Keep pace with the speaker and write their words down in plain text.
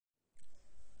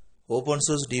Open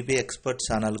source DBA expert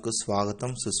ఛానల్కు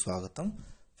స్వాగతం సుస్వాగతం.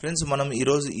 ఫ్రెండ్స్, మనం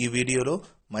ఈరోజు ఈ వీడియోలో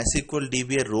MySQL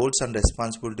DBA roles and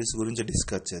responsibilities గురించి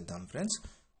డిస్కస్ చేద్దాం. ఫ్రెండ్స్,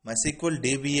 MySQL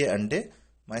DBA అంటే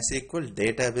MySQL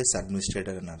డేటాబేస్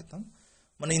అడ్మినిస్ట్రేటర్ అని అర్థం.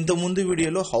 మనం ఇంతకుముందు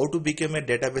వీడియోలో how to become a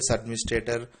database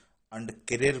administrator and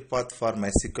career path for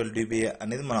MySQL DBA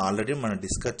అనేది మనం ఆల్రెడీ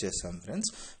డిస్కస్ చేస్తాం.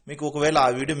 ఫ్రెండ్స్, మీకు ఒకవేళ ఆ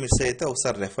వీడియో మిస్ అయితే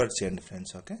ఒకసారి రెఫర్ చేయండి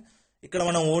ఫ్రెండ్స్. ఓకే, ఇక్కడ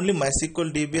మనం only MySQL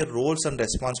DBA roles and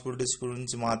responsibilities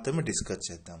గురించి మాత్రమే డిస్కస్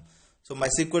చేద్దాం. సో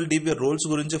MySQL DBA రోల్స్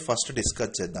గురించి ఫస్ట్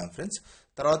డిస్కస్ చేద్దాం ఫ్రెండ్స్.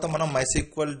 తర్వాత మనం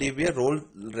MySQL DBA రోల్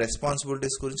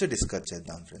రెస్పాన్సిబిలిటీస్ గురించి డిస్కస్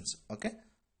చేద్దాం ఫ్రెండ్స్. ఓకే,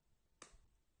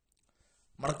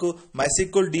 మనకు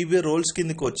MySQL DBA రోల్స్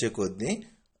కిందకి వచ్చే కొద్దీ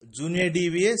junior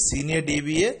DBA, senior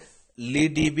DBA,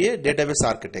 lead DBA, database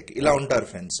architect ఇలా ఉంటారు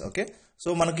ఫ్రెండ్స్. ఓకే, సో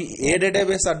మనకి ఏ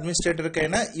డేటాబేస్ అడ్మినిస్ట్రేటర్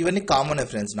కైనా ఇవన్నీ common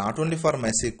friends, not only for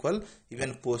MySQL,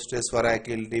 even posts,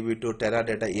 Oracle, DB2,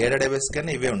 టెరాడేటా, A database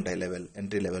కైనా ఇవే ఉంటాయి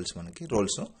ఎంట్రీ లెవెల్స్ మనకి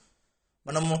రోల్స్.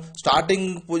 మనము స్టార్టింగ్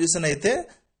పొజిషన్ అయితే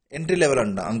ఎంట్రీ లెవెల్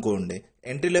అనుకోండి,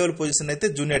 ఎంట్రీ లెవెల్ పొజిషన్ అయితే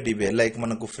జూనియర్ DBA, లైక్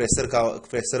మనకు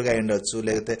ఫ్రెషర్గా ఉండొచ్చు,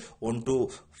 లేకపోతే 1 to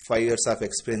 5 years ఆఫ్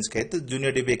ఎక్స్పీరియన్స్కి అయితే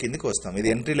జూనియర్ DBA కిందకి వస్తాం. ఇది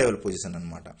ఎంట్రీ లెవెల్ పొజిషన్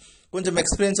అనమాట. కొంచెం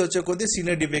ఎక్స్పీరియన్స్ వచ్చే కొద్దీ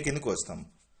సీనియర్ DBA కిందకి వస్తాం.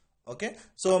 ఓకే,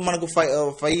 సో మనకు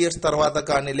 5 years తర్వాత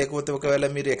కానీ, లేకపోతే ఒకవేళ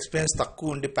మీరు ఎక్స్పీరియన్స్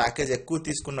తక్కువ ఉండి ప్యాకేజ్ ఎక్కువ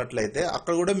తీసుకున్నట్లయితే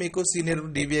అక్కడ కూడా మీకు సీనియర్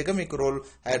DBAగా మీకు రోల్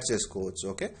హైర్ చేసుకోవచ్చు.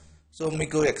 ఓకే, సో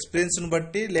మీకు ఎక్స్పీరియన్స్ని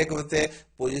బట్టి, లేకపోతే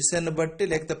పొజిషన్ బట్టి,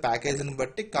 లేకపోతే ప్యాకేజ్ని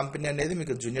బట్టి కంపెనీ అనేది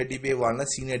మీకు జూనియర్ DBA వాళ్ళని,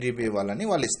 సీనియర్ DBA వాళ్ళని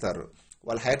వాళ్ళు ఇస్తారు.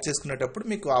 వాళ్ళు హైర్ చేసుకునేటప్పుడు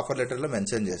మీకు ఆఫర్ లెటర్లో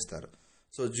మెన్షన్ చేస్తారు.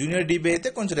 సో జూనియర్ DBA అయితే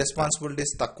కొంచెం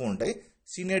రెస్పాన్సిబిలిటీస్ తక్కువ ఉంటాయి,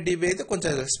 సీనియర్ DBA అయితే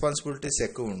కొంచెం రెస్పాన్సిబిలిటీస్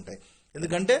ఎక్కువ ఉంటాయి.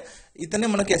 ఎందుకంటే ఇతనే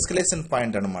మనకి ఎస్కలేషన్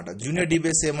పాయింట్ అనమాట. జూనియర్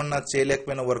DBAస్ ఏమన్నా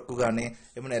చేయలేకపోయిన వర్క్ కానీ,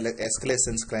 ఏమైనా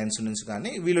ఎస్కలేషన్స్ క్లయింట్స్ నుంచి కానీ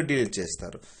వీళ్ళు డీల్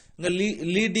చేస్తారు. ఇంకా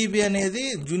లీడ్ DBA అనేది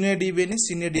జూనియర్ DBAని,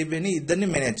 సీనియర్ DBAని ఇద్దరిని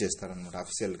మేనేజ్ చేస్తారు అనమాట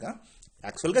అఫీషియల్గా.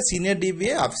 యాక్చువల్గా సీనియర్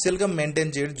DBA అఫీషియల్గా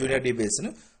మెయింటైన్ చేయడం జూనియర్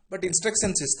DBAస్ని, బట్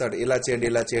ఇన్స్ట్రక్షన్స్ ఇస్తాడు, ఇలా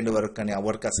చేయండి వర్క్ అని, ఆ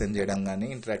వర్క్ అసైన్ చేయడం కానీ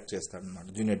ఇంటరాక్ట్ చేస్తాడు అనమాట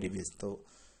జూనియర్ DBAస్తో.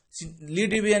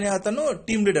 లీడ్ DBA అనే అతను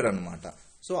టీమ్ లీడర్ అనమాట.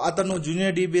 సో అతను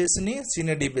జూనియర్ DBAస్ని,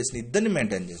 సీనియర్ DBAస్ని ఇద్దరిని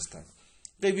మెయింటైన్ చేస్తాడు.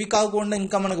 ఇవి కాకుండా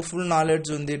ఇంకా మనకు ఫుల్ నాలెడ్జ్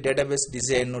ఉంది, database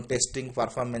design, testing,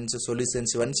 performance,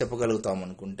 solutions ఇవన్నీ చెప్పగలుగుతాం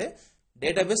అనుకుంటే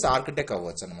డేటాబేస్ ఆర్కిటెక్ట్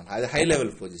అవ్వచ్చు అనమాట. అది హై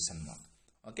లెవెల్ పొజిషన్ అనమాట.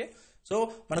 ఓకే, సో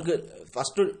మనకు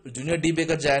ఫస్ట్ జూనియర్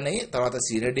DBAగా జాయిన్ అయ్యి తర్వాత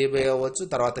సీనియర్ DBA అవ్వచ్చు,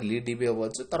 తర్వాత లీడ్ DBA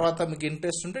అవ్వచ్చు, తర్వాత మీకు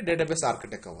ఇంట్రెస్ట్ ఉంటే డేటాబేస్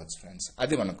ఆర్కిటెక్ట్ అవ్వచ్చు ఫ్రెండ్స్.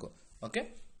 అది మనకు. ఓకే,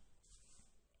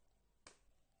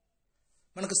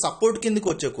 మనకు సపోర్ట్ కిందకి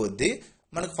వచ్చే కొద్దీ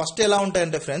మనకు ఫస్ట్ ఎలా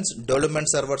ఉంటాయంటే ఫ్రెండ్స్, డెవలప్మెంట్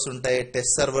సర్వర్స్ ఉంటాయి,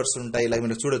 టెస్ట్ సర్వర్స్ ఉంటాయి. ఇలా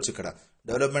మీరు చూడొచ్చు ఇక్కడ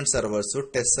development servers,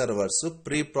 test servers,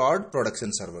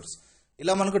 production servers,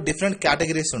 ఇలా మనకు డిఫరెంట్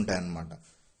కేటగిరీస్ ఉంటాయి అన్నమాట.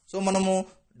 సో మనము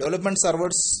డెవలప్మెంట్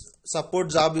సర్వర్స్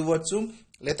సపోర్ట్ జాబ్ ఇవ్వచ్చు,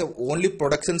 లేకపోతే ఓన్లీ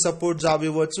ప్రొడక్షన్ సపోర్ట్ జాబ్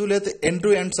ఇవ్వచ్చు, లేకపోతే end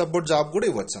to end support job కూడా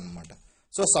ఇవ్వచ్చు అనమాట.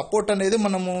 సో సపోర్ట్ అనేది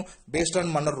మనము బేస్డ్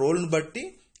ఆన్ మన రోల్ని బట్టి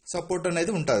సపోర్ట్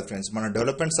అనేది ఉంటుంది ఫ్రెండ్స్. మన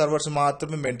డెవలప్మెంట్ సర్వర్స్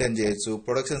మాత్రమే మెయింటైన్ చేయొచ్చు,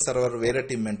 ప్రొడక్షన్ సర్వర్ వేరే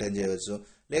టీం మెయింటైన్ చేయవచ్చు,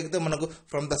 లేకపోతే మనకు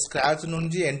ఫ్రమ్ ద స్క్రాచ్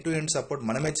నుంచి ఎండ్ టు ఎండ్ సపోర్ట్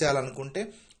మనమే చేయాలనుకుంటే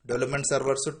development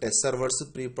servers, test servers,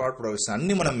 production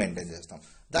అన్ని మనం మెయింటైన్ చేస్తాం.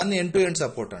 దాన్ని ఎండ్ టు ఎండ్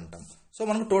సపోర్ట్ అంటాం. సో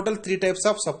మనకు టోటల్ 3 types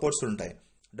ఆఫ్ సపోర్ట్స్ ఉంటాయి: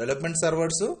 development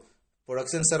servers,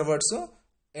 production servers,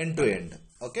 end to end.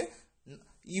 Okay,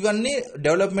 ఇవన్నీ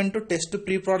డెవలప్మెంట్, టెస్ట్,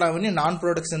 ప్రీప్రాడ్ అవన్నీ నాన్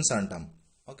ప్రొడక్షన్స్ అంటాం.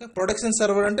 ఓకే, ప్రొడక్షన్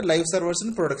సర్వర్ అంటే లైవ్ సర్వర్స్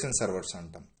ని ప్రొడక్షన్ సర్వర్స్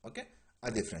అంటాం. ఓకే,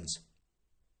 అది ఫ్రెండ్స్.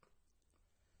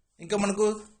 ఇంకా మనకు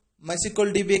MySQL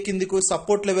DBA కిందకు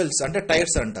సపోర్ట్ లెవెల్స్ అంటే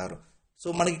టైర్స్ అంటారు. సో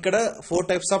మనకి ఇక్కడ 4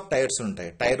 types ఆఫ్ టైర్స్ ఉంటాయి: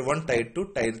 టైర్ 1, టైర్ 2,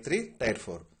 టైర్ 3, టైర్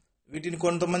 4. వీటిని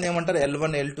కొంతమంది ఏమంటారు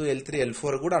L1, L2, L3,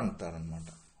 L4 కూడా అంటారు అనమాట.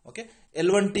 Okay,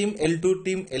 L1 team, L2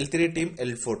 team, L3 team,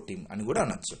 L4 team అని కూడా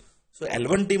అనొచ్చు. సో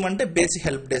L1 టీమ్ అంటే బేసిక్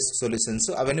హెల్ప్ డెస్క్ సొల్యూషన్స్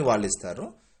అవన్నీ వాళ్ళు ఇస్తారు.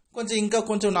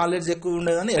 కొంచెం నాలెడ్జ్ ఎక్కువ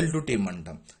ఉండేదని L2 టీమ్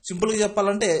అంటాం. సింపుల్గా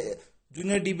చెప్పాలంటే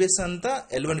జూనియర్ DBAs అంతా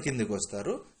L1 కిందకి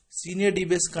వస్తారు, సీనియర్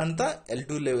DBAs అంతా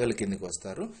L2 లెవెల్ కిందకి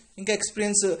వస్తారు. ఇంకా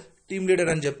ఎక్స్పీరియన్స్ టీమ్ లీడర్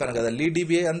అని చెప్పాను కదా, లీడ్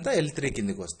DBA అంతా L3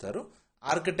 కిందకి వస్తారు,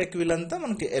 ఆర్కిటెక్ట్ వీళ్ళంతా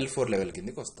మనకి L4 లెవెల్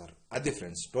కిందకి వస్తారు. అది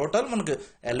ఫ్రెండ్స్, టోటల్ మనకి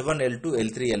L1, L2,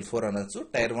 L3, L4 అనొచ్చు.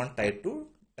 టైర్ 1, టైర్ 2,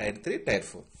 టైర్ 3, టైర్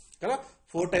 4 కదా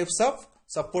 4 types ఆఫ్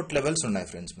సపోర్ట్ లెవెల్స్ ఉన్నాయి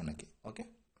ఫ్రెండ్స్ మనకి. ఓకే,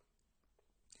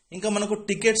 ఇంకా మనకు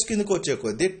టికెట్స్ కిందకి వచ్చే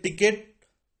కొద్దీ టికెట్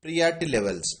ప్రియారిటీ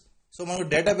లెవెల్స్. సో మనకు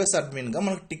డేటాబేస్ అడ్మిన్గా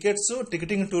మనకు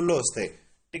టికెటింగ్ టూల్లో వస్తాయి.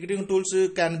 Ticketing tools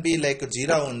can be like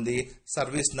జీరా ఉంది,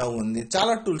 సర్వీస్ నౌ ఉంది,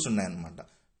 చాలా టూల్స్ ఉన్నాయన్నమాట.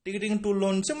 టికెటింగ్ టూల్లో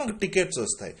నుంచి మనకు టికెట్స్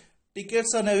వస్తాయి.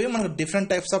 టికెట్స్ అనేవి మనకు డిఫరెంట్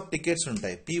టైప్స్ ఆఫ్ టికెట్స్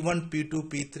ఉంటాయి: P1, P2,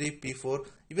 P3, P4,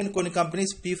 even కొన్ని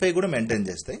కంపెనీస్ P5 కూడా మెయింటైన్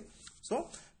చేస్తాయి. సో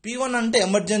P1 అంటే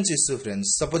ఎమర్జెన్సీ ఇష్యూ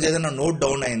ఫ్రెండ్స్, సపోజ్ ఏదైనా నోట్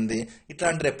డౌన్ అయింది,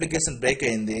 ఇట్లాంటి అప్లికేషన్ బ్రేక్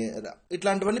అయింది,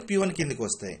 ఇట్లాంటివన్నీ P1 కిందకి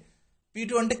వస్తాయి.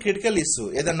 P2 అంటే క్రిటికల్ ఇష్యూ,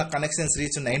 ఏదన్నా connections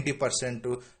reach 90%,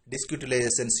 disc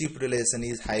utilisation, సీప్ utilisation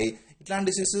is high,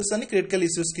 ఇట్లాంటి ఇష్యూస్ అన్ని క్రిటికల్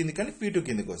ఇష్యూస్ కింద కానీ P2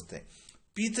 కిందకి వస్తాయి.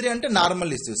 P3 అంటే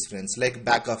normal issues friends, like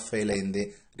backup fail అయింది,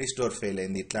 రిస్టోర్ ఫెయిల్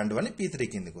అయింది, ఇట్లాంటివన్నీ P3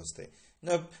 కిందకి వస్తాయి.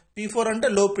 ఇంకా P4 అంటే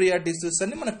లో ప్రియారిటీ ఇష్యూస్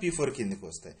అన్ని మన P4 కిందకి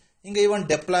వస్తాయి. ఇంకా ఈవెన్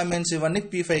డిప్లాయ్మెంట్స్ ఇవన్నీ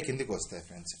P5 కిందకి వస్తాయి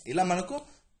ఫ్రెండ్స్. ఇలా మనకు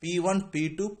P1,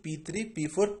 P2, P3,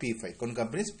 P4, P5, కొన్ని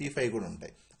కంపెనీస్ P5 కూడా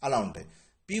ఉంటాయి, అలా ఉంటాయి.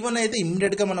 P1 అయితే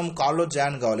ఇమీడియట్ గా మనం కాల్లో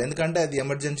జాయిన్ కావాలి, ఎందుకంటే అది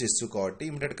ఎమర్జెన్సీ ఇష్యూ కాబట్టి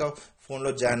ఇమీడియట్ గా ఫోన్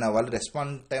లో జాయిన్ అవ్వాలి.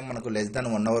 రెస్పాన్స్ టైం మనకు లెస్ దాన్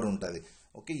 1 hour ఉంటుంది.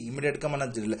 ఓకే, ఇమీడియట్ గా మనం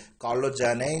కాల్లో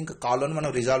జాయిన్ అయ్యి ఇంకా కాల్లోని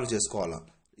మనం రిజాల్వ్ చేసుకోవాలి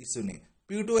ఇష్యూని.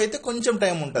 P2 అయితే కొంచెం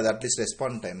టైం ఉంటుంది, అట్లీస్ట్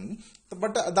రెస్పాన్స్ టైం,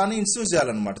 బట్ దాన్ని ఇన్స్యూజ్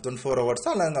చేయాలన్నమాట 24 hours.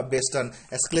 అలా బేస్డ్ ఆన్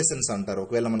ఎస్కలేషన్స్ అంటారు.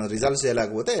 ఒకవేళ మనం రిజాల్వ్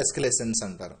చేయలేకపోతే ఎస్కలేషన్స్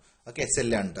అంటారు, ఓకే,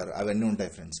 SLA అంటారు, అవన్నీ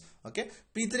ఉంటాయి ఫ్రెండ్స్. ఓకే,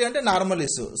 P3 అంటే నార్మల్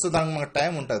ఇష్యూ, సో దానికి మనకు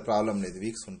టైం ఉంటుంది, ప్రాబ్లం లేదు,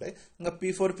 వీక్స్ ఉంటాయి. ఇంకా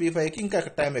P4, P5కి ఇంకా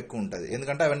టైం ఎక్కువ ఉంటుంది,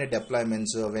 ఎందుకంటే అవన్నీ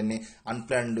డిప్లాయ్మెంట్స్, అవన్నీ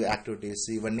అన్ప్లాన్డ్ యాక్టివిటీస్,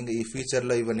 ఇవన్నీ ఈ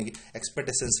ఫ్యూచర్లో ఇవన్నీ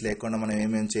ఎక్స్పెక్టేషన్స్ లేకుండా మనం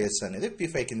ఏమేమి చేయొచ్చు అనేది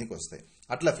P5 కిందకి వస్తాయి.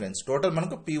 అట్లా ఫ్రెండ్స్ టోటల్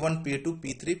మనకు P1, P2,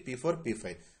 P3, P4,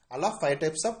 P5 అలా 5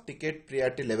 types of ticket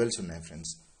priority levels ఉన్నాయి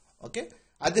ఫ్రెండ్స్. ఓకే,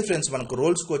 అదే ఫ్రెండ్స్ మనకు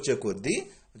రోల్స్కి వచ్చే కొద్దీ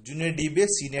junior DBA,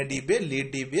 senior DBA, lead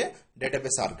DBA,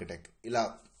 database architect ఇలా.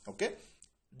 ఓకే,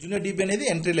 జూనియర్ DBA అనేది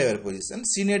entry level position,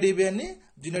 senior DBA అని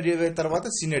జూనియర్ DBA తర్వాత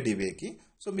సీనియర్ DBAకి.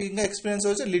 సో మీకు ఇంకా ఎక్స్పీరియన్స్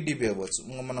వచ్చి లీడ్ DBA అవ్వచ్చు.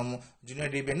 మనము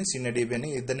జూనియర్ DBA అని సీనియర్ DBA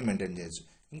అని ఇద్దరిని మెయింటైన్ చేయొచ్చు.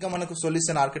 ఇంకా మనకు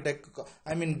సొల్యూషన్ ఆర్కిటెక్ట్,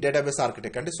 డేటాబేస్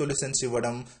ఆర్కిటెక్ట్ అంటే సొల్యూషన్స్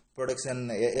ఇవ్వడం, ప్రొడక్షన్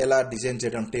ఎలా డిజైన్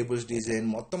చేయడం, టేబుల్స్ డిజైన్,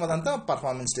 మొత్తం అదంతా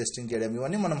పర్ఫార్మెన్స్ టెస్టింగ్ చేయడం,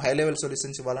 ఇవన్నీ మనం హై లెవెల్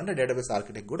సొల్యూషన్స్ ఇవ్వాలంటే డేటాబేస్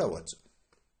ఆర్కిటెక్ట్ కూడా అవ్వచ్చు.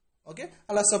 ఓకే,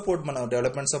 అలా సపోర్ట్ మనం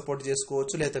డెవలప్మెంట్ సపోర్ట్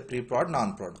చేసుకోవచ్చు, లేదా pre proud,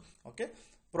 non proud. Okay,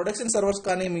 production servers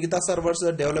కానీ మిగతా servers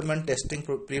development, testing,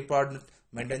 pre proud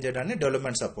maintain చేయడాన్ని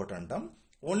డెవలప్మెంట్ సపోర్ట్ అంటాం.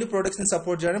 ఓన్లీ ప్రొడక్షన్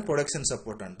సపోర్ట్ చేయడానికి ప్రొడక్షన్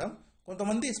సపోర్ట్ అంటాం.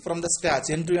 కొంతమంది from the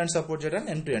scratch end to end support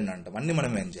చేయడానికి ఎండ్ టు ఎండ్ అంటాం. అన్ని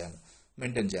మనం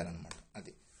మెయింటైన్ చేయాలన్నమాట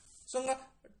అది. సో ఇంకా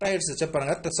టైర్స్ చెప్పాను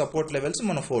కదా, సపోర్ట్ లెవెల్స్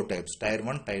మనం 4 types: tyre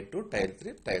 1, tyre 2, tyre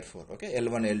 3, tyre 4. Okay,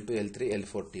 L1, L2, L3,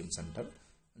 L4 teams అంటారు.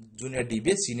 Junior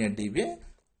DBA, senior DBA,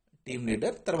 team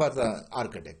leader, తర్వాత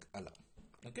ఆర్కిటెక్ట్ అలా.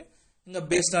 ఓకే, ఇంకా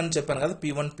బేస్డ్ అని చెప్పాను కదా,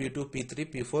 P1, P2, P3,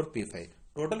 P4, P5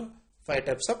 total 5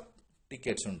 types of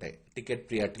tickets ఉంటాయి, ticket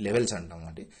priority levels అంటాం.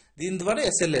 అంటే దీని ద్వారా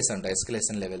SLAs అంటాయి,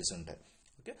 ఎస్కలేషన్ లెవెల్స్ ఉంటాయి.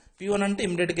 ఓకే, P1 అంటే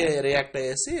ఇమీడియట్గా రియాక్ట్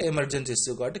అయ్యేసి ఎమర్జెన్సీ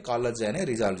ఇష్యూ కాబట్టి కాల్లో జాయిన్ అయ్యి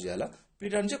రిజాల్వ్ చేయాలి.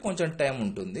 P2 అంటే కొంచెం టైం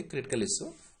ఉంటుంది, క్రిటికల్ ఇష్యూ.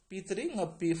 P3 ఇంకా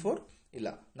P4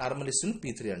 ఇలా నార్మల్ ఇష్యూని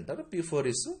P3 అంటారు, P4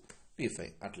 ఇష్యూ P5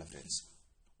 అట్లా ఫ్రెండ్స్.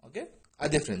 ఓకే,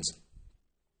 అదే ఫ్రెండ్స్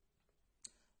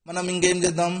మనం ఇంకేం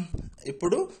చేద్దాం,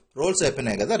 ఇప్పుడు రోల్స్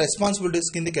అయిపోయినాయి కదా, రెస్పాన్సిబిలిటీస్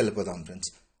కిందకి వెళ్ళిపోదాం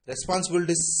ఫ్రెండ్స్.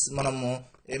 రెస్పాన్సిబిలిటీస్ మనము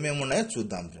ఏమేమి ఉన్నాయో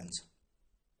చూద్దాం ఫ్రెండ్స్.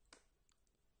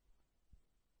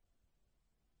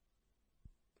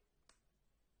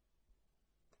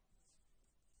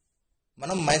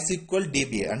 మనం MySQL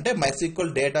DBA అంటే MySQL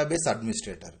database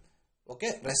administrator. Okay,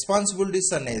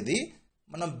 responsibilities అనేది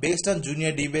మనం based on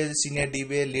junior DBA, senior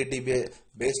DBA, lead DBA,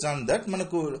 based on that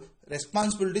మనకు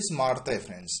రెస్పాన్సిబిలిటీస్ మారుతాయి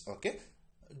ఫ్రెండ్స్. ఓకే,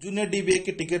 జూనియర్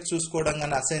DBAకి టికెట్ చూసుకోవడం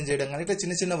కానీ, అసైన్ చేయడం కానీ, ఇట్లా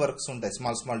చిన్న చిన్న వర్క్స్ ఉంటాయి,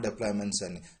 స్మాల్ డిప్లాయ్మెంట్స్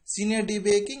అని. సీనియర్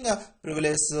DBAకి ఇంకా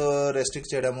ప్రివిలేజ్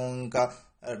రెస్ట్రిక్ట్ చేయడము, ఇంకా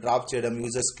డ్రాప్ చేయడం,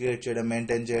 యూజర్స్ క్రియేట్ చేయడం,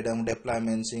 మెయింటైన్ చేయడం,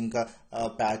 డిప్లాయ్మెంట్స్, ఇంకా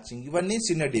ప్యాచింగ్, ఇవన్నీ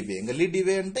సీనియర్ DBA. ఇంకా లీడ్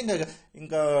DBA అంటే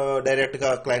ఇంకా డైరెక్ట్ గా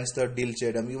క్లయింట్స్ తో డీల్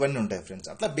చేయడం, ఇవన్నీ ఉంటాయి ఫ్రెండ్స్.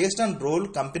 అట్లా based on role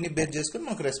company base చేసుకుని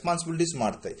మనకు రెస్పాన్సిబిలిటీస్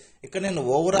మారుతాయి. ఇక్కడ నేను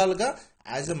ఓవరాల్ గా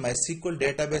as a MySQL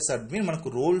database admin మనకు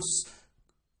రోల్స్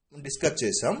డిస్కస్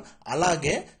చేసాం.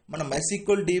 అలాగే మన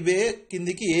MySQL DBA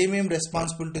కిందికి ఏమేమి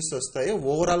రెస్పాన్సిబిలిటీస్ వస్తాయో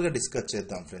ఓవరాల్ గా డిస్కస్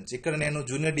చేద్దాం ఫ్రెండ్స్. ఇక్కడ నేను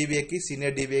జూనియర్ DBAకి,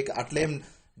 సీనియర్ DBAకి అట్లేం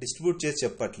డిస్ట్రిబ్యూట్ చేసి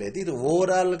చెప్పట్లేదు. ఇది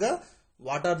ఓవరాల్ గా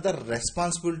what are the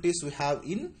responsibilities we have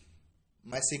in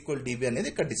MySQL DBA అనేది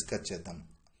ఇక్కడ డిస్కస్ చేద్దాం.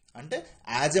 అంటే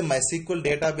as a MySQL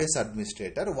database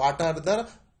administrator what are the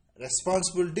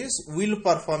responsibilities will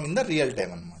perform in the real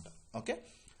time అనమాట. ఓకే,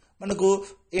 మనకు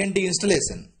ఏంటి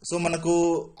ఇన్స్టలేషన్. సో మనకు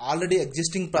ఆల్రెడీ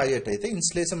ఎగ్జిస్టింగ్ ప్రాజెక్ట్ అయితే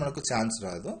installation మనకు ఛాన్స్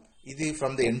రాదు. ఇది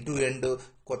from the end to end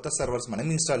కొత్త సర్వర్స్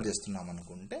మనం ఇన్స్టాల్ చేస్తున్నాం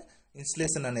అనుకుంటే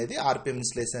ఇన్స్టలేషన్ అనేది RPM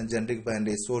installation, generic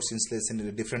binary, source installation,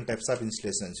 different types of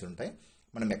installations ఉంటాయి.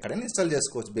 మనం ఎక్కడైనా ఇన్స్టాల్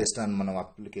చేసుకోవచ్చు బేస్డ్ ఆన్ మనం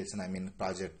అప్లికేషన్,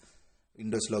 ప్రాజెక్ట్.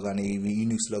 విండోస్లో కానీ,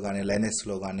 యూనిక్స్లో కానీ,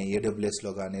 లైనక్స్లో కానీ,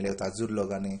 AWSలో కానీ, లేకపోతే అజూర్లో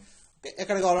కానీ, ఓకే,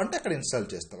 ఎక్కడ కావాలంటే అక్కడ ఇన్స్టాల్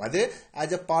చేస్తాం. అదే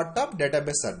as a part of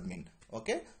database admin.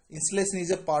 Okay, installation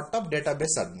is a part of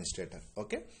database administrator.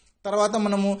 Okay, తర్వాత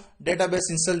మనము డేటాబేస్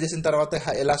ఇన్స్టాల్ చేసిన తర్వాత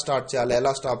ఎలా స్టార్ట్ చేయాలి,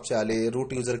 ఎలా స్టాప్ చేయాలి,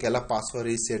 రూట్ యూజర్కి ఎలా పాస్వర్డ్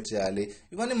రీసెట్ చేయాలి,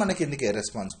 ఇవన్నీ మనకి ఎందుకే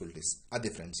రెస్పాన్సిబిలిటీస్. అది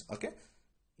friends. Okay,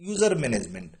 user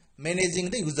management,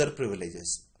 managing the user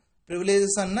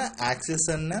privileges అన్న, యాక్సెస్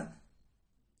అన్న.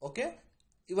 ఓకే,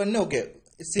 ఇవన్నీ ఓకే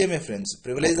సేమే ఫ్రెండ్స్.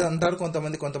 ప్రివిలేజ్ అంటారు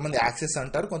కొంతమంది, యాక్సెస్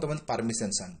అంటారు కొంతమంది,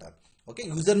 పర్మిషన్స్ అంటారు. Okay,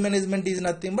 user management is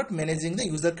nothing but managing the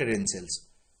user credentials.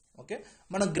 Okay,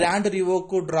 మనం గ్రాంట్,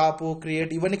 రివోక్, డ్రాప్,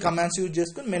 క్రియేట్ ఇవన్నీ కమాండ్స్ యూజ్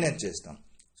చేసుకొని మేనేజ్ చేస్తాం.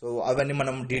 సో అవన్నీ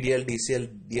మనం DDL, DCL,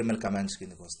 DML కమాండ్స్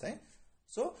కిందకి వస్తాయి.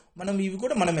 సో మనం ఇవి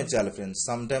కూడా మనమే చేయాలి ఫ్రెండ్స్.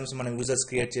 సమ్ టైమ్స్ మనం యూజర్స్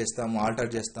క్రియేట్ చేస్తాం, ఆల్టర్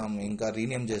చేస్తాం, ఇంకా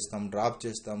రీనేమ్ చేస్తాం, డ్రాప్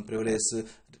చేస్తాం, ప్రివిలేజ్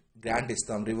గ్రాంట్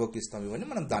ఇస్తాం, రివోక్ ఇస్తాం, ఇవన్నీ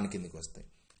మనం దాని కిందకి వస్తాయి.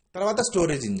 తర్వాత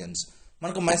స్టోరేజ్ ఇంజన్స్.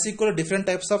 మనకు MySQL different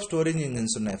types of storage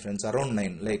engines ఉన్నాయి friends, around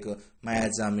 9, like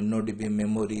MyAdjam, InnoDB,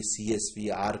 memory, CSV,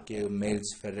 archive,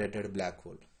 mails, federated, black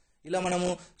hole. ఇలా మనము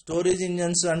స్టోరేజ్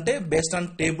ఇంజన్స్ అంటే బేస్డ్ ఆన్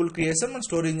టేబుల్ క్రియేషన్ మన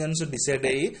స్టోరేజ్ ఇంజన్స్ డిసైడ్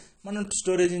అయ్యి మనం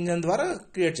స్టోరేజ్ ఇంజన్ ద్వారా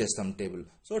create చేస్తాం table.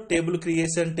 So table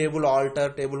creation, table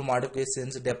alter, table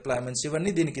modifications, deployments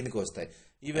ఇవన్నీ దీని కిందకి వస్తాయి.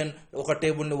 ఈవెన్ ఒక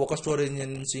టేబుల్ని ఒక స్టోరేజ్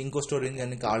ఇంజన్ నుంచి ఇంకో స్టోరేజ్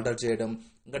ఇంజన్కి ఆల్టర్ చేయడం,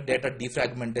 ఇంకా డేటా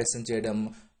డిఫ్రాగ్మెంటేషన్ చేయడం,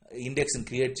 ఇండెక్స్ని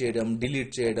క్రియేట్ చేయడం,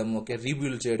 డిలీట్ చేయడం, ఓకే,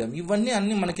 రీబ్యూల్ చేయడం, ఇవన్నీ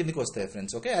అన్ని మన కిందకి వస్తాయి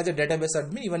friends. Okay, as a database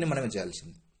admin ఇవన్నీ మనమే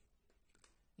చేయాల్సింది.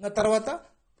 ఇంకా తర్వాత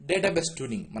డేటాబేస్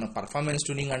ట్యూనింగ్, మనం పర్ఫార్మెన్స్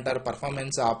ట్యూనింగ్ అంటారు,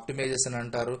 పర్ఫార్మెన్స్ ఆప్టిమైజేషన్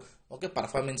అంటారు, ఓకే,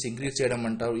 పర్ఫార్మెన్స్ ఇంక్రీజ్ చేయడం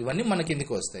అంటారు, ఇవన్నీ మన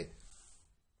కిందకి వస్తాయి.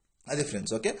 అది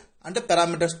ఫ్రెండ్స్. ఓకే, అంటే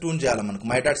పారామీటర్స్ ట్యూన్ చేయాలి. మనకు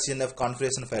my.cnf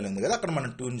కాన్ఫిగరేషన్ ఫైల్ ఉంది కదా, అక్కడ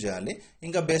మనం ట్యూన్ చేయాలి.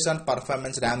 ఇంకా based on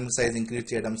performance RAM size increase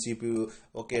చేయడం, CPU,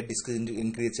 ఓకే, డిస్క్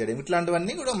ఇంక్రీజ్ చేయడం,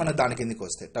 ఇట్లాంటివన్నీ కూడా మన దాని కిందకి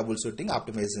వస్తాయి. ట్రబుల్ షూటింగ్,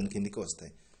 ఆప్టిమైజేషన్ కిందకి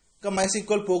వస్తాయి. ఇంకా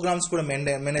MySQL ప్రోగ్రామ్స్ కూడా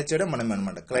మేనేజ్ చేయడం మనమే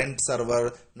అనమాట. Client server,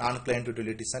 non client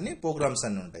utilities అన్ని ప్రోగ్రామ్స్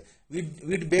అన్ని ఉంటాయి.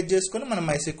 వీటి బేస్ చేసుకొని మనం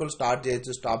MySQL స్టార్ట్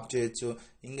చేయొచ్చు, స్టాప్ చేయొచ్చు.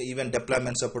 ఇంకా ఈవెన్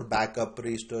డిప్లాయ్మెంట్స్ అప్పుడు బ్యాకప్,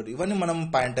 రీస్టోర్, ఇవన్నీ మనం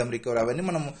పాయింట్ టైం రికవర్, అవన్నీ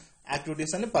మనం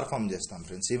యాక్టివిటీస్ అన్ని పర్ఫామ్ చేస్తాం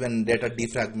friends. Even data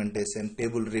defragmentation,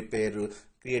 table repair,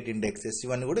 create indexes,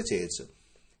 ఇవన్నీ కూడా చేయొచ్చు.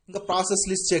 ఇంకా ప్రాసెస్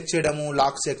లిస్ట్ చెక్ చేయడము,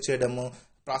 లాక్స్ చెక్ చేయడము,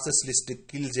 ప్రాసెస్ లిస్ట్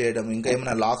కిల్ చేయడం, ఇంకా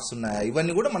ఏమైనా లాక్స్ ఉన్నాయా,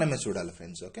 ఇవన్నీ కూడా మనమే చూడాలి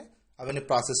ఫ్రెండ్స్. ఓకే, అవన్నీ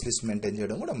ప్రాసెస్ లిస్ట్ మెయింటైన్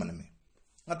చేయడం కూడా మనమే.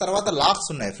 ఆ తర్వాత లాగ్స్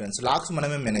ఉన్నాయి ఫ్రెండ్స్, లాగ్స్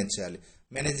మనమే మేనేజ్ చేయాలి.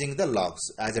 Managing the logs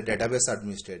as a database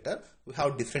administrator we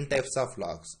have different types of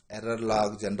logs, error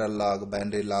log, general log,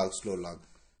 binary log, slow log.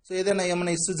 So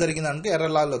ఏమైనా ఇష్యూ జరిగిందంటే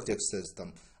ఎర్రర్ లాగ్లోకి చెక్ చేస్తాం.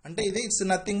 అంటే ఇది it's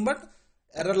nothing but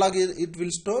error log, it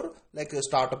will store like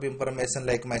startup information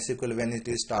like MySQL when it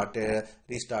is started,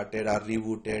 restarted are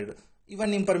రీబూటెడ్,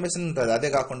 ఇవన్నీ information ఉంటుంది. అదే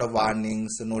కాకుండా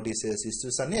warnings, notices,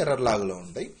 issues అన్ని ఎర్రర్ లాగ్లో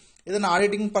ఉంటాయి. ఏదైనా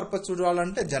ఆడిటింగ్ పర్పస్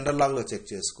చూడాలంటే జనరల్ లాగ్లో చెక్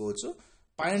చేసుకోవచ్చు.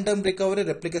 Point time recovery,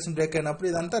 replication break అయినప్పుడు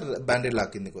ఇదంతా బైనరీ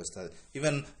లాగ్ కిందకి వస్తుంది.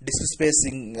 ఈవెన్ డిస్క్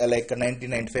స్పేసింగ్ లైక్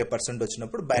 90-95%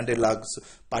 వచ్చినప్పుడు బైనరీ లాగ్స్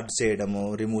పర్చ్ చేయడము,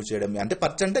 రిమూవ్ చేయడం, అంటే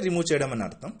పర్చ్ అంటే రిమూవ్ చేయడం అని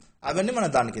అర్థం, అవన్నీ మన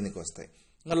దాని కిందకి వస్తాయి.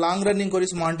 ఇంకా లాంగ్ రన్నింగ్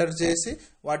కొలిసి మానిటర్ చేసి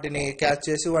వాటిని క్యాచ్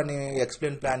చేసి వాటిని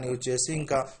ఎక్స్ప్లెయిన్ ప్లాన్ యూజ్ చేసి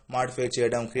ఇంకా మాడిఫై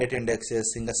చేయడం, క్రియేట్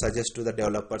ఇండెక్సెస్, ఇంకా సజెస్ట్ టు ద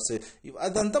డెవలపర్స్,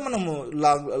 అదంతా మనము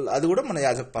అది కూడా మన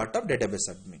as a part of database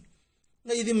admin.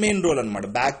 ఇది మెయిన్ రోల్ అనమాట,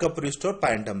 backup, restore,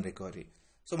 point time recovery.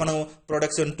 So మనం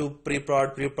production to pre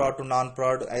proud to non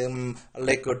proud,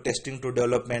 like testing to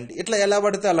development, ఇట్లా ఎలా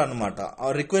పడితే అలా అనమాట, ఆ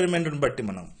రిక్వైర్మెంట్ని బట్టి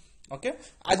మనం. ఓకే,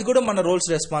 అది కూడా మన రోల్స్,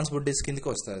 రెస్పాన్సిబిలిటీస్ కిందకి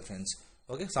వస్తుంది friends.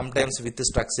 Okay, some times with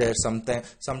structure,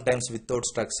 some times without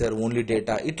structure, only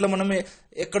data, ఇట్లా మనం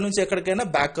ఎక్కడి నుంచి ఎక్కడికైనా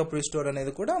బ్యాకప్, రిస్టోర్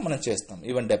అనేది కూడా మనం చేస్తాం,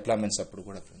 ఈవెన్ డిప్లాయ్మెంట్స్ అప్పుడు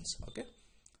కూడా friends. Okay,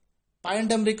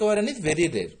 point time recovery అనేది వెరీ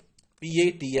రేర్,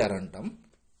 PITR అంటాం,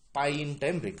 point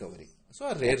time recovery. So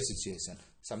rare situation,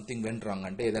 something went wrong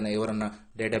అంటే ఏదైనా ఎవరన్నా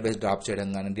డేటాబేస్ డ్రాప్ చేయడం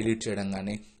కానీ, డిలీట్ చేయడం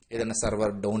కానీ, ఏదైనా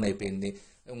సర్వర్ డౌన్ అయిపోయింది,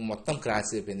 మొత్తం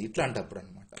క్రాష్ అయిపోయింది, ఇట్లాంటప్పుడు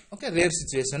అనమాట. ఓకే, రేర్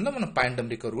సిచ్యుయేషన్లో మనం పాయింట్ టైం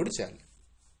రికవరీ కూడా చేయాలి.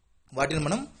 వాటిని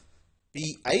మనం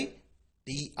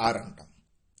PITR అంటాం.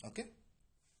 ఓకే,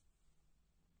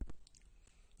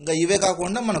 ఇంకా ఇవే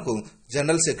కాకుండా మనకు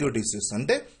జనరల్ సెక్యూరిటీ ఇష్యూస్,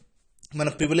 అంటే మన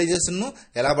ప్రివిలేజెస్ను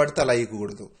ఎలా పడితే అలా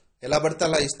ఇవ్వకూడదు. ఎలా పడితే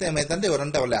అలా ఇస్తే ఏమైందంటే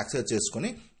ఎవరంటే వాళ్ళు యాక్సెస్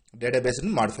చేసుకుని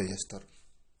డేటాబేస్ని మాడిఫై చేస్తారు.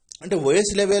 అంటే OS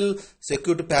level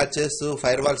security patches,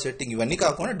 fire wall setting, ఇవన్నీ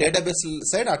కాకుండా డేటాబేస్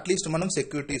సైడ్ అట్లీస్ట్ మనం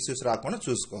సెక్యూరిటీ ఇష్యూస్ రాకుండా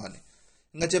చూసుకోవాలి.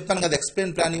 ఇంకా చెప్పాను కదా,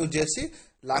 ఎక్స్ప్లెయిన్ ప్లాన్ యూజ్ చేసి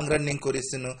లాంగ్ రన్నింగ్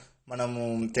క్వరీస్ను మనము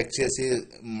చెక్ చేసి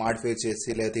మాడిఫై చేసి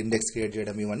లేదా ఇండెక్స్ క్రియేట్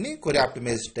చేయడం, ఇవన్నీ క్వరీ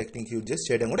ఆప్టిమైజేషన్ టెక్నిక్ యూజ్ చేసి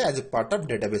చేయడం కూడా as a part of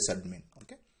database admin.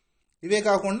 Okay, ఇవే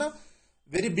కాకుండా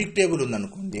వెరీ బిగ్ టేబుల్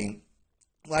ఉందనుకోండి,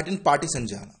 వాటిని పార్టిషన్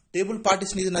చేయాలి. టేబుల్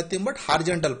పార్టిషన్ ఇది నథింగ్ బట్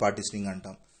హారిజంటల్ పార్టిషనింగ్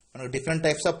అంటాం. మనకు డిఫరెంట్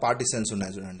టైప్స్ ఆఫ్ పార్టిషన్స్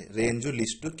ఉన్నాయి చూడండి, range,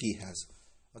 list, key, has.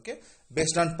 Okay,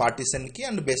 based on partition కి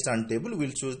and based on table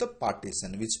will choose the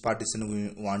partition, which partition we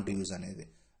want to use అనేది,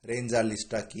 రేంజా,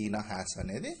 లిస్టా, కీనా, has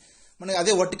అనేది మనకి.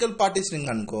 అదే vertical partitioning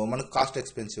అనుకో మనకు కాస్ట్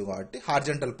ఎక్స్పెన్సివ్ కాబట్టి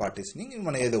హారిజంటల్ పార్టిషనింగ్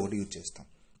మనం ఏదో ఒకటి యూజ్ చేస్తాం.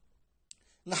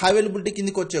 ఇంకా అవైలబిలిటీ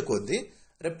కిందకి వచ్చే కొద్దీ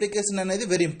రెప్లికేషన్ అనేది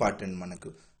వెరీ ఇంపార్టెంట్. మనకు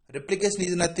replication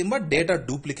is nothing but data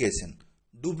duplication,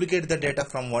 duplicate the data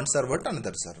from one server to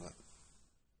another server.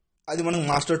 అది మనం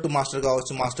మాస్టర్ టు మాస్టర్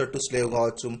కావచ్చు, మాస్టర్ టు స్లేవ్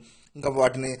కావచ్చు. ఇంకా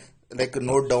వాటిని లైక్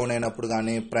నోట్ డౌన్ అయినప్పుడు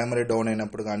కానీ, ప్రైమరీ డౌన్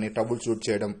అయినప్పుడు కానీ ట్రబుల్ షూట్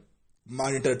చేయడం,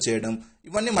 మానిటర్ చేయడం,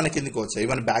 ఇవన్నీ మన కిందకి వస్తాయి.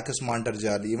 ఇవన్నీ బ్యాకప్స్ మానిటర్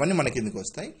చేయాలి, ఇవన్నీ మన కిందకి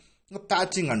వస్తాయి. ఇంకా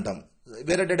ప్యాచింగ్ అంటాం,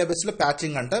 వేరే డేటాబేస్లో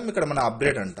ప్యాచింగ్ అంటాం, ఇక్కడ మనం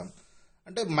అప్గ్రేడ్ అంటాం.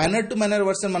 అంటే మైనర్ టు మైనర్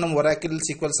వర్షన్ మనం Oracle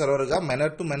sequel సర్వర్గా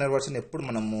minor to minor version ఎప్పుడు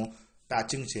మనము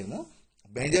ప్యాచింగ్ చేయము,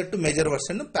 major to major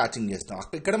version patching చేస్తాం.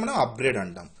 ఇక్కడ మనం అప్గ్రేడ్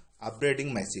అంటాం,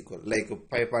 అప్గ్రేడింగ్ MySQL లైక్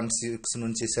 5.6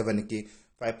 నుంచి 7కి,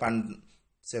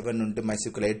 5.7 నుండి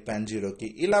MySQL 8.0కి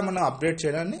ఇలా మనం అప్గ్రేడ్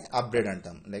చేయడాన్ని అప్గ్రేడ్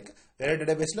అంటాం. లైక్ వేరే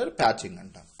డేటాబేస్లో ప్యాచింగ్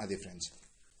అంటాం. అది ఫ్రెండ్స్.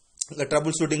 ఇంకా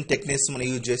ట్రబుల్ షూటింగ్ టెక్నిక్స్ మనం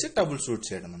యూజ్ చేసి ట్రబుల్ షూట్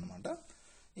చేయడం అనమాట.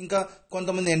 ఇంకా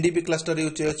కొంతమంది NDB క్లస్టర్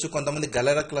యూజ్ చేయొచ్చు, కొంతమంది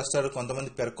గలరా క్లస్టర్, కొంతమంది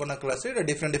పెర్కోనా క్లస్టర్, ఇలా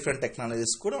డిఫరెంట్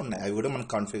టెక్నాలజీస్ కూడా ఉన్నాయి. అవి కూడా మనం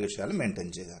కాన్ఫిగర్ చేయాలి,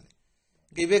 మెయింటైన్ చేయాలి.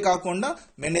 ఇవే కాకుండా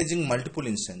మేనేజింగ్ మల్టిపుల్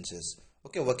ఇన్స్టెన్సెస్.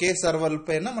 ఒకే సర్వర్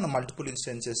పైన మనం మల్టిపుల్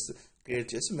ఇన్స్టెన్సెస్ క్రియేట్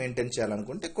చేసి మెయింటైన్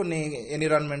చేయాలనుకుంటే కొన్ని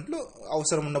ఎన్విరాన్మెంట్లు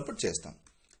అవసరం ఉన్నప్పుడు చేస్తాం.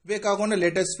 ఇవే కాకుండా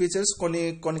లేటెస్ట్ ఫీచర్స్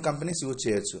కొన్ని కంపెనీస్ యూజ్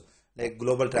చేయొచ్చు. Like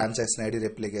global transaction ID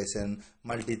replication,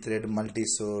 multi thread, multi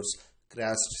source,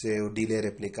 crash save, delay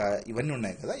replica, ఇవన్నీ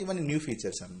ఉన్నాయి కదా. ఇవన్నీ న్యూ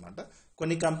ఫీచర్స్ అనమాట.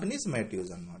 కొన్ని కంపెనీస్ మైట్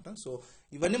యూజ్ అనమాట. సో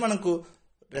ఇవన్నీ మనకు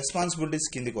రెస్పాన్సిబిలిటీస్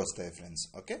కిందికి వస్తాయి friends.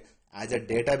 Okay, as a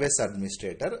database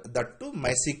administrator, that to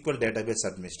MySQL database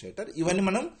administrator, ఇవన్నీ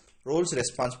మనం రోల్స్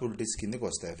రెస్పాన్సిబిలిటీస్ కిందికి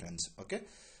వస్తాయి ఫ్రెండ్స్. ఓకే,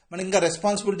 మనం ఇంకా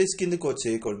రెస్పాన్సిబిలిటీస్ కిందకి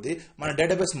వచ్చే కొద్ది మన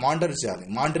డేటాబేస్ మానిటర్ చేయాలి.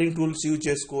 మానిటరింగ్ టూల్స్ యూజ్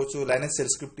చేసుకోవచ్చు, లైనక్స్ షెల్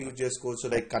స్క్రిప్ట్ యూజ్ చేసుకోవచ్చు,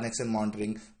 like connection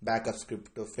monitoring, backup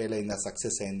script fail అయిందా,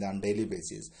 సక్సెస్ అయిందా on daily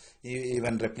basis,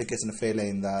 even replication fail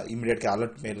అయిందా, ఇమీడియట్గా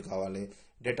అలర్ట్ మెయిల్ కావాలి,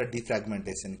 డేటా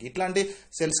డిఫ్రాగ్మెంటేషన్కి, ఇట్లాంటి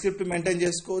షెల్ స్క్రిప్ట్ మెయింటైన్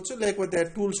చేసుకోవచ్చు. లేకపోతే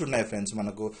టూల్స్ ఉన్నాయి ఫ్రెండ్స్,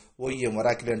 మనకు OEM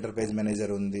ఒరాకిల్ ఎంటర్ప్రైజ్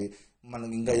మేనేజర్ ఉంది,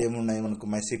 మనకు ఇంకా ఏమున్నాయి, మనకు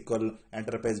MySQL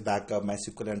enterprise backup,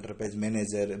 MySQL enterprise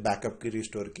manager బ్యాకప్కి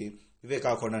రీస్టోర్కి. ఇవే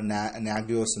కాకుండా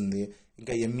నాగ్యోస్ ఉంది,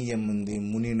 ఇంకా MEM ఉంది,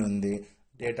 మునిన్ ఉంది,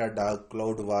 data dog,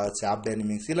 cloud watch, app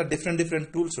dynamics, ఇలా డిఫరెంట్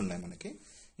టూల్స్ ఉన్నాయి మనకి.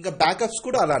 ఇంకా బ్యాకప్స్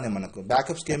కూడా అలానే మనకు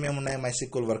బ్యాకప్స్కి ఏమేమి ఉన్నాయి,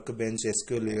 MySQL work bench,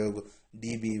 SQL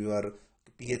DBWR,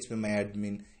 PHP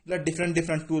MyAdmin, ఇలా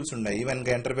డిఫరెంట్ టూల్స్ ఉన్నాయి. ఈవెన్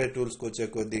ఇంకా ఎంటర్ప్రైజ్ టూల్స్కి వచ్చే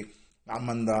కొద్ది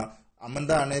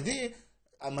అమందా అనేది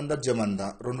జమందా,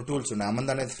 2 టూల్స్ ఉన్నాయి.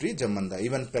 అమందా అనేది ఫ్రీ, జమందా,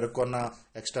 ఈవెన్ పెర్కోనా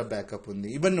ఎక్స్ట్రా బ్యాకప్ ఉంది.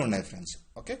 ఇవన్నీ ఉన్నాయి ఫ్రెండ్స్.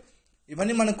 ఓకే,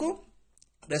 ఇవన్నీ మనకు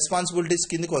రెస్పాన్సిబిలిటీస్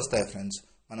కిందకి వస్తాయి ఫ్రెండ్స్.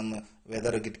 మనం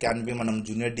వెదర్ ఇట్ క్యాన్ బి మనం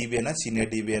జూనియర్ DB అయినా, సీనియర్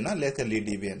DB అయినా, లేక లీడ్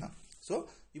DB అయినా. సో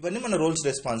ఇవన్నీ మన రోల్స్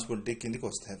రెస్పాన్సిబిలిటీ కిందకి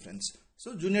వస్తాయి ఫ్రెండ్స్. సో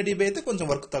జూనియర్ DB అయితే కొంచెం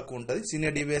వర్క్ తక్కువ ఉంటుంది,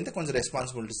 సీనియర్ DB అయితే కొంచెం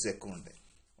రెస్పాన్సిబిలిటీస్ ఎక్కువ ఉంటాయి.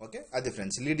 ఓకే, అది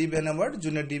ఫ్రెండ్స్. లీడ్ DB అనేవాడు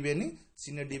జూనియర్ DB అని,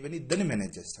 సీనియర్ DB అని ఇద్దరిని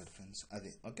మేనేజ్ చేస్తాడు ఫ్రెండ్స్.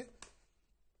 అది ఓకే,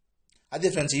 అదే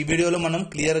ఫ్రెండ్స్. ఈ వీడియోలో మనం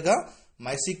క్లియర్గా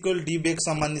MySQL DBకి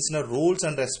సంబంధించిన రోల్స్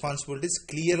అండ్ రెస్పాన్సిబిలిటీస్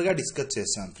క్లియర్గా డిస్కస్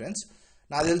చేశాం ఫ్రెండ్స్.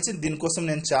 నాకు తెలిసి దీనికోసం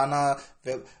నేను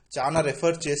చాలా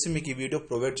రెఫర్ చేసి మీకు ఈ వీడియో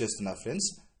ప్రొవైడ్ చేస్తున్నా friends.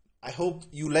 I hope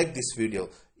you like this video.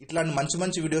 ఇట్లాంటి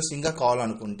మంచి వీడియోస్ ఇంకా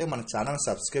కావాలనుకుంటే మన ఛానల్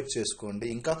సబ్స్క్రైబ్ చేసుకోండి,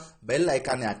 ఇంకా బెల్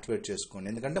ఐకాన్ని యాక్టివేట్ చేసుకోండి,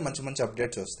 ఎందుకంటే మంచి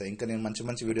అప్డేట్స్ వస్తాయి. ఇంకా నేను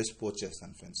మంచి వీడియోస్ పోస్ట్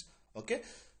చేస్తాను ఫ్రెండ్స్. ఓకే,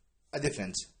 అదే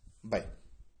friends, by.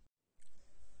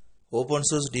 Open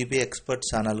source DB expert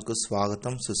ఛానల్కు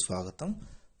స్వాగతం, సుస్వాగతం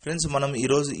ఫ్రెండ్స్. మనం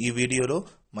ఈరోజు ఈ వీడియోలో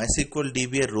MySQL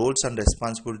DBA roles and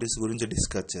responsibilities గురించి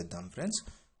డిస్కస్ చేద్దాం ఫ్రెండ్స్.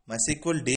 MySQL